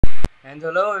And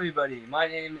hello everybody, my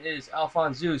name is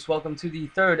AlphonZeus. Welcome to the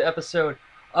third episode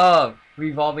of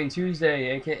Revolving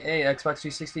Tuesday, aka Xbox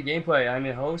 360 gameplay. I'm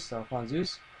your host,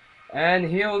 AlphonZeus. And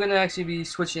here we're going to actually be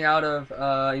switching out of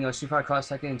Street Fighter Cross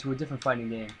Tekken into a different fighting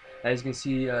game, as you can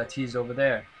see teased over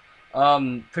there.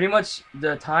 Pretty much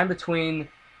the time between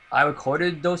I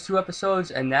recorded those two episodes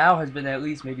and now has been at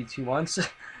least maybe 2 months.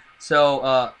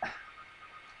 So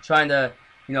trying to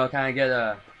kind of get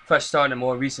a fresh start and a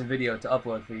more recent video to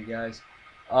upload for you guys.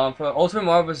 For Ultimate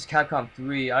Marvel vs. Capcom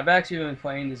 3, I've actually been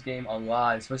playing this game a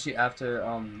lot, especially after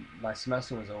my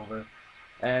semester was over.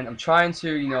 And I'm trying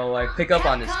to, pick up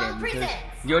on this game because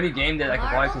the only game that I could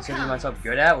probably consider myself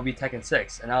good at would be Tekken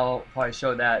 6, and I'll probably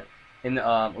show that in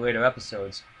later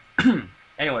episodes.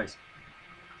 Anyways,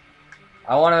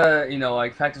 I want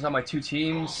to, practice on my two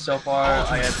teams. So far,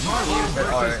 I have two teams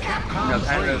that are,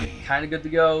 kind of good to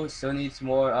go. Still need some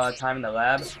more time in the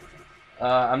lab.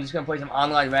 I'm just gonna play some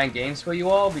online ranked games for you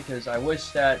all because I wish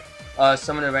that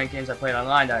some of the ranked games I played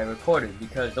online that I recorded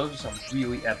because those are some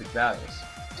really epic battles.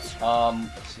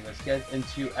 Let's see. Let's get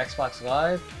into Xbox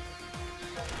Live,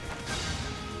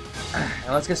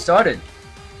 and let's get started.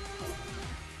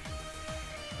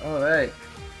 All right.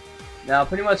 Now,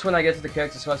 pretty much when I get to the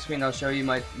character select screen, I'll show you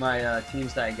my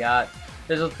teams that I got.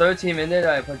 There's a third team in there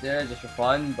that I put there just for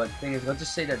fun, but the thing is, let's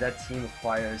just say that that team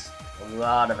requires a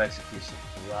lot of execution.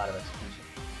 A lot of execution.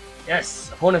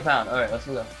 Yes! Opponent found! Alright, let's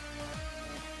go. Let's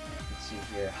see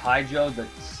here. Hydro the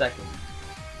second.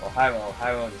 Oh,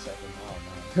 Hyro the second. Oh,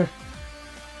 man.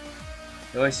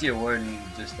 You always see a word and you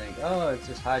just think, oh, it's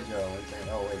just Hydro. And it's like,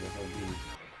 oh, wait, there's no B.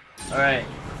 Alright.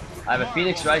 I have a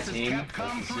Phoenix Wright team, as you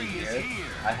can see here.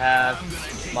 I have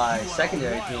my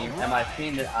secondary team, and my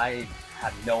team that I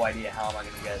have no idea how am I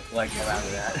going to get, around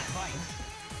to that.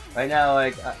 Right now, I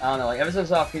don't know, ever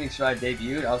since I saw Phoenix Wright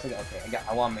debuted, I was like, okay,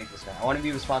 I want to make this guy. I want to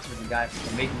be responsible for the guy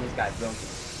for making this guy broken.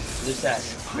 Just that,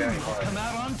 very hard.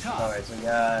 Alright, so we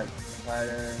got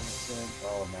Fighter,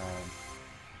 oh man.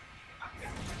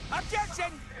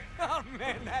 Objection! Oh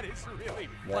man, that is really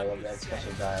Yeah, I love that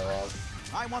special dialogue.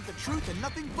 I want the truth and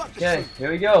nothing but the Okay, truth.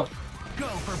 here we go. Go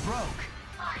for broke.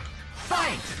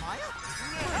 Fight!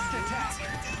 First attack.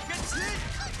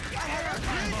 I have a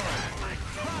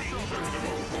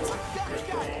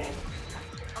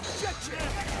objection!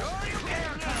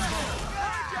 Air combo.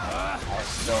 That's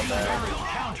so bad.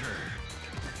 Counter.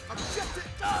 Objection!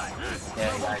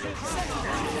 Yeah, I get it.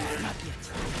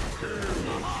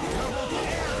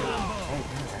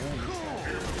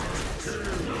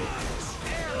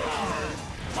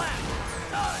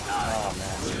 Oh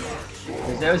man.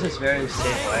 Because there was this very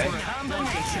safe way.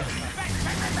 Combination.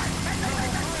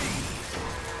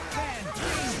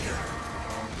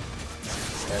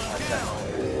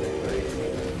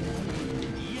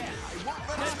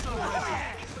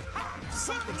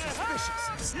 Something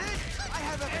suspicious. I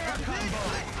have a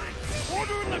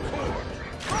Order in the court!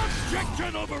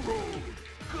 Objection overruled!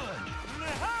 Good.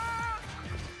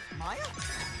 Maya?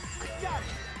 I got it.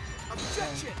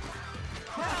 Objection!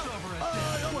 Crossover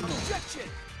assist. Objection!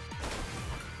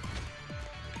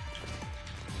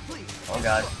 Please. Oh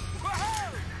god.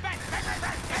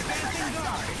 Advancing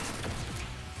guard.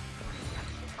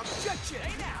 Objection!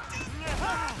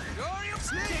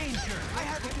 Danger. I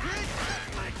have a grid.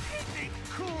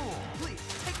 Cool. Please,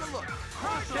 take a look.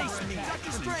 Crossover me. attack.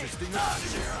 Dr. Strange.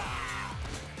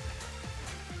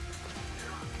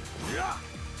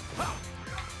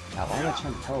 Now, why am I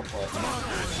trying to teleport?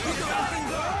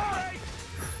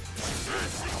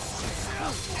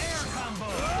 Air combo.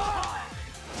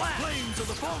 Flames of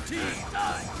the full team!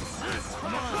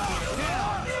 Come on.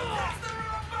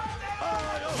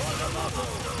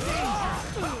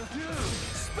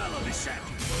 Spell of descent!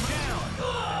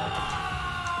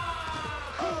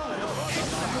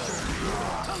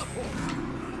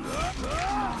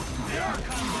 Air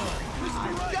combo. I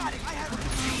got it. I have a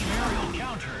Aerial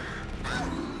counter.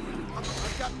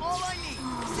 I've got all I need.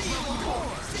 See you in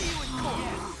court. See you in court.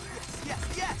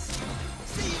 Yes.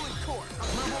 See you in court.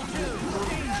 Level 2.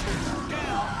 Danger.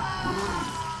 Down.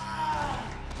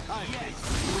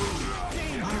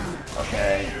 Danger.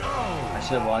 Okay. I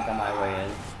should have walked on my way in.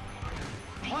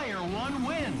 Player 1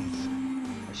 wins.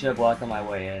 I should have walked on my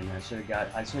way in. I should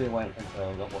have went into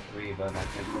level 3, but my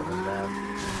control was bad.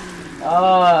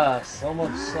 Ah, so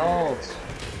much salt.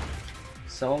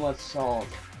 So much salt.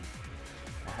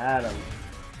 I had him.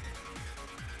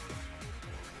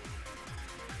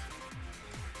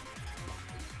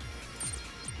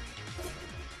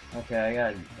 Okay, I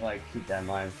gotta keep that in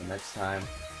mind for next time.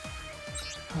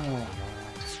 Oh man.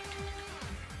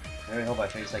 I really hope I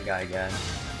face that guy again.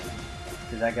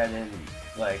 Because that guy didn't,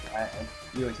 I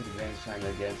really took advantage trying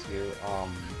to get into,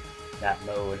 that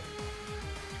mode.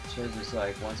 Should've just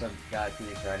like once I've got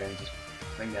Phoenix right in, just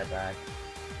bring that back.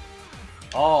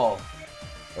 Oh,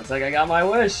 looks like I got my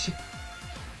wish.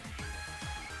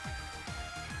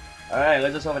 All right,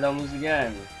 let's just hope I don't lose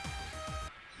again.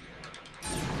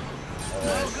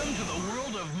 Welcome to the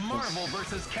world of Marvel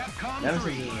vs. Capcom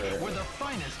 3, where the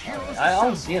finest heroes I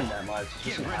don't see him that much.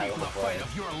 Get Just ready for the fight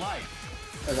of your life.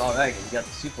 That's alright, because he got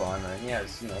the super armor, and he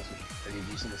has, you know, some pretty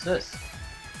decent assists.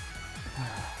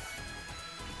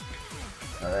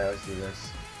 Alright, let's do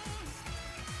this.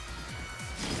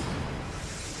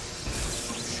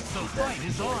 The fight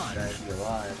is on. Try to be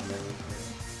alive and everything.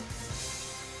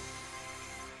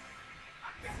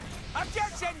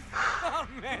 Objection! Oh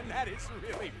man, that is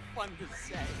really fun to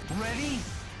say. Ready?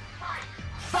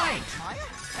 Fight! Maya?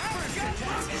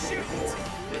 Shoot!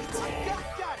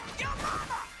 Got it! Yo,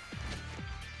 mama!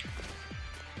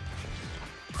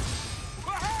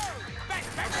 Whoa! Bang,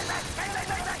 bang, bang, bang, bang, bang,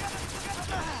 bang,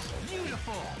 bang!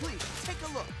 Beautiful! Please, take a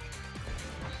look.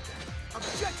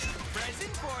 Objection!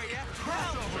 Present for you.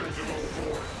 Crossover assist.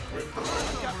 I've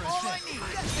got all I need.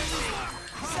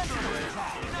 Sentinel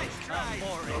attack. Nice try.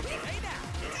 Hey now.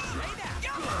 Hey now.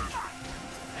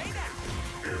 Hey now.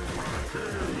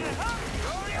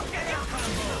 Air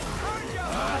combo.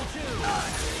 Level 2.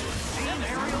 Team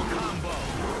aerial combo.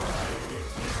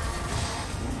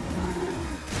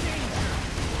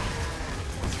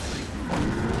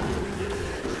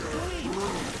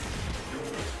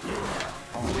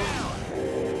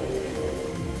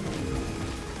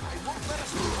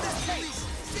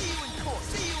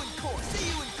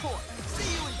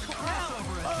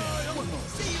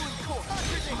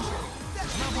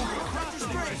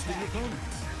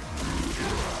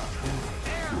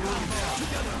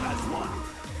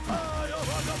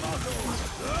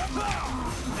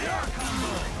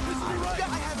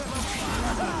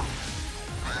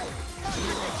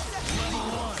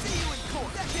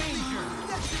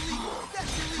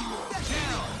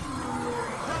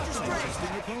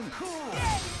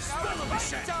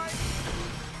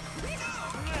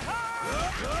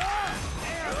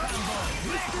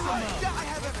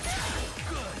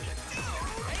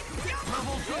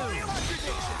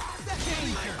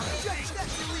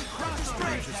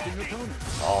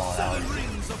 Oh, that was...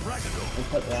 We'll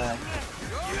put that.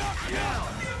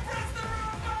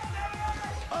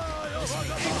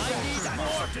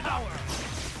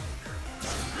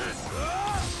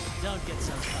 Don't get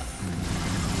so tough.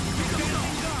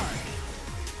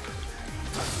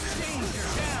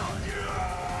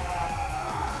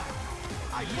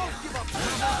 I won't give up.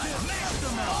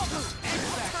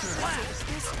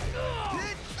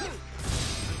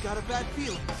 I've got a bad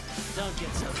feeling. Don't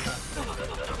get so tough.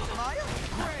 Maya?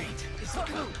 Great!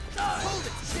 Hold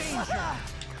it! Danger!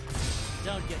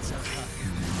 Don't get so tough.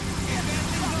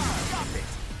 Stop it!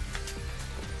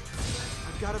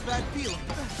 I've got a bad feeling.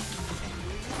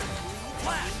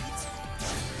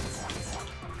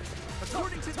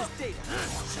 According to this data.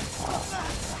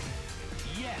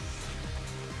 Yes!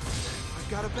 I've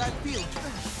got a bad feeling.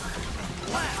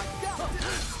 I got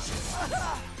this!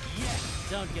 Yes!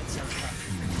 Don't get so tough.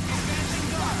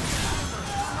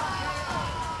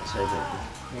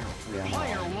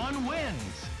 Player 1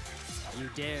 wins! You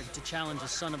dared to challenge a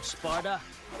son of Sparta?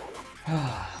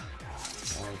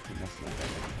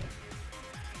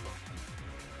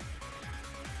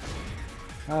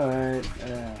 Alright,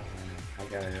 I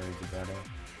gotta really do better.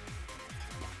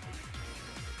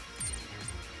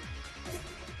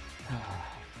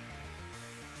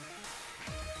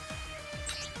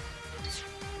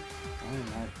 Why am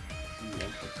I seeing the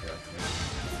input correctly?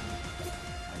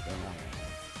 I don't know.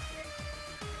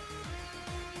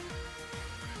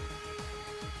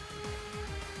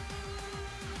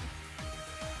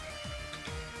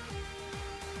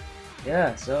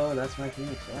 Yeah, so that's my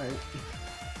Phoenix, alright.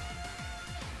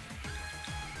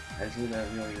 I just need to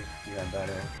really do that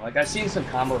better. Like, I've seen some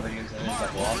combo videos and it's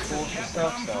like wall pulls and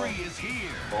stuff, so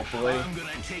hopefully. I'm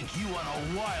gonna take you on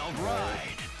a wild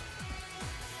ride.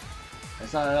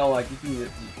 It's not at all like you can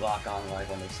just lock on like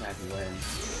when they snap you in.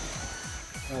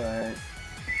 Alright.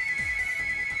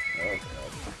 Oh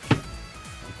god.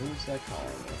 Who's that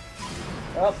calling me?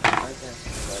 Oh, right there.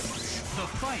 The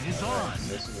fight is on.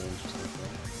 This is an interesting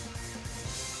thing.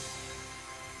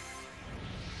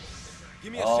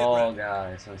 Give me a Oh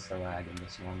god, it's so lag in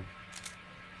this one.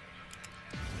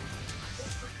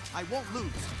 I won't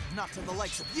lose. Not to the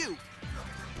likes of you.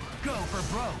 Go for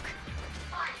broke.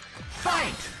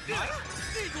 Fight!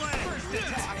 First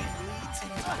attack.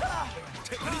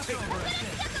 Crossover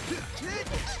assist.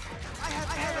 I have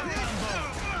a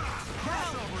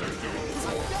Crossover assist.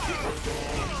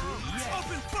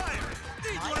 Open fire!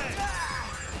 Need leg!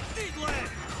 Need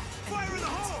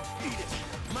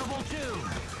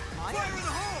Fire in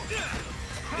the hole!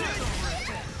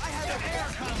 I have an air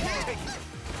combo!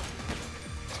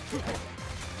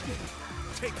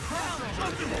 Take down!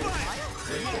 Open fire!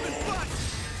 Open fire!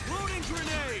 Loading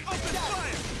grenade! Open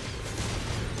fire!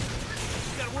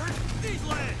 That work? These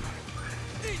land!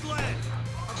 These land!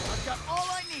 I've got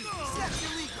all I need! That's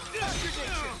illegal!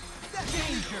 Contradiction! That's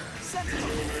danger!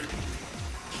 Sensitive!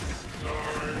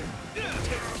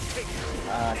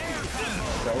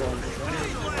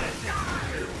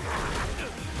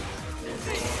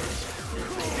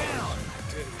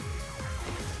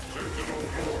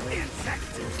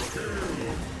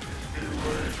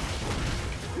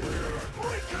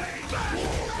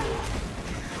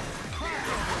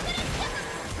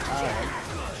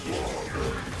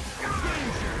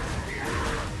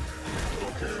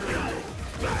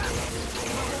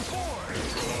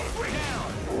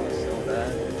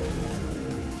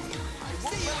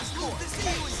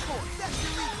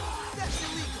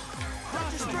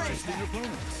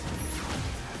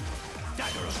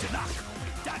 Dagger of Danak!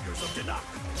 Daggers of Danak!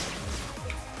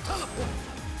 Teleport!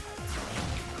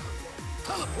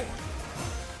 Teleport!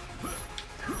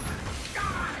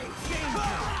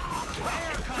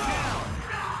 Air come down!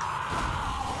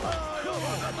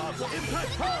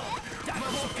 Impact power!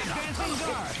 Dagger of Danak!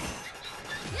 Guard!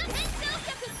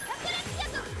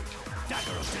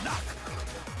 Dagger of Danak!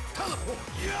 Teleport!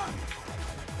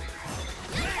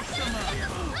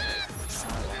 Maximum!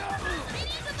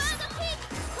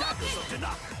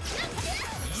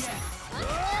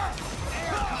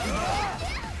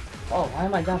 Oh, why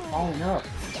am I not following up?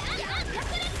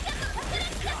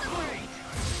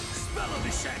 Spell of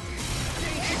the shack.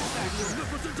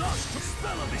 Snippers and dust.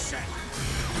 Spell of the shack.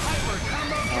 Hyper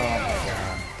combo Oh my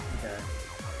god. Okay.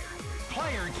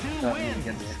 Player 2 Thought we wins. didn't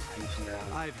get the execution down.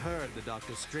 I've heard the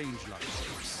Dr. Strangelove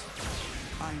speaks.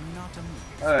 I'm not a mood.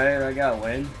 Alright, I got a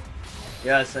win.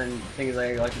 Yes, and the thing is,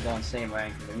 I like to go on same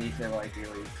rank. I need to like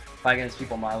really fight against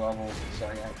people my level, so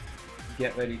I gotta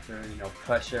get ready for, you know,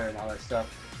 pressure and all that stuff.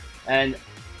 And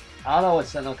I don't know what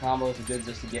sentinel combos are good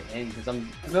just to get in, because I'm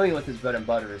familiar with his bread and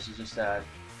butter. It's just that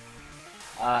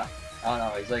I don't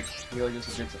know. He's like really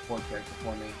just a good support character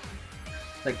for me.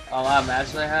 It's like a lot of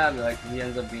matches I have, like he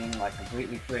ends up being like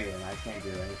completely free, and I can't do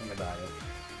anything about it.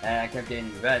 And I kept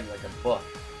getting read like a book,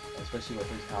 especially with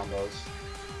his combos.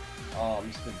 Oh,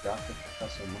 Mr. Dr.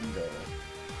 Professor Mundo.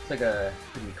 It's like a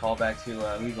callback to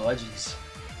League of Legends.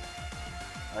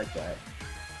 I like that.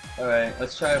 Alright,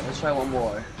 let's try one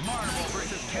more. Marvel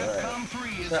versus Capcom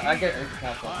 3 is So I get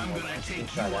Capcom. I'm gonna take you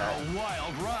try on that. a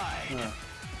wild ride.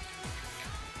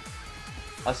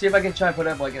 I'll see if I can try and put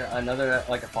up like another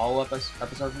like a follow-up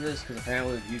episode for this, because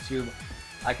apparently with YouTube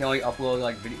I can only upload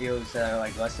like videos that are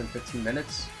like less than 15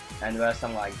 minutes, and the rest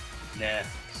I'm like, nah.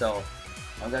 So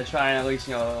I'm gonna try and at least,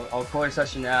 you know, I'll record a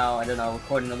session now, and then I'll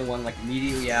record another one like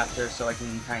immediately after, so I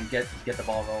can kind of get the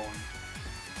ball rolling.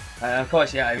 And of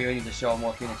course, yeah, I really need to show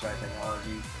more Phoenix Ray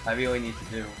technology. I really need to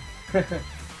do.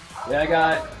 Yeah, I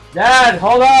got Dad.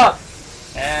 Hold up.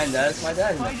 And that's my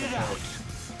dad. Fight it out.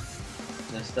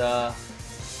 Just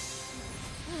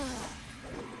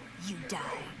You die.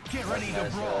 Get ready to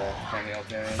nice, brawl. cameo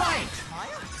appearance. Fight!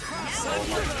 Oh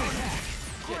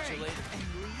my Get you later.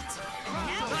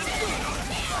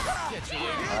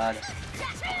 god.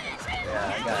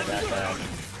 Yeah, I got that bad.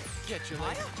 Get you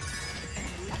later.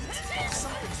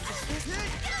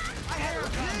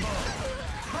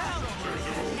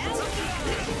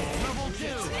 Level 2.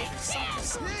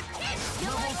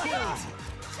 Level 2.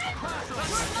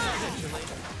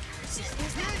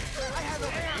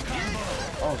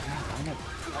 Oh god, I'm not.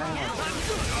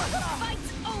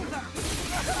 Fight's over.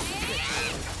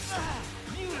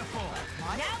 Beautiful.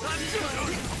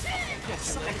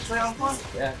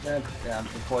 Yeah, I'm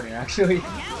recording actually.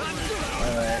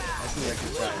 Alright, I think I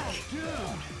can try.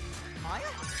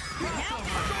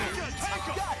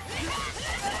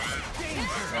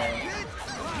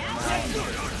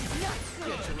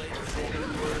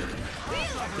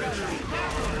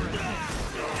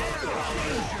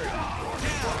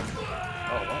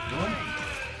 Oh, what?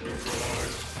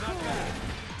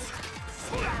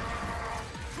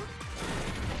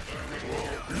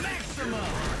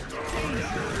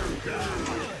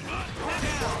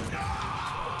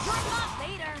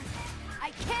 Later. I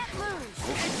can't lose.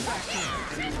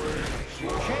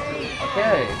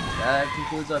 Okay, that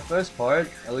concludes our first part.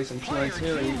 At least I'm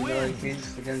 2-2, even though I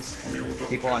faced against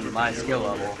people on my skill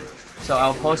level. So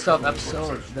I'll post up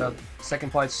the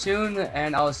second part soon,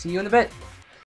 and I'll see you in a bit.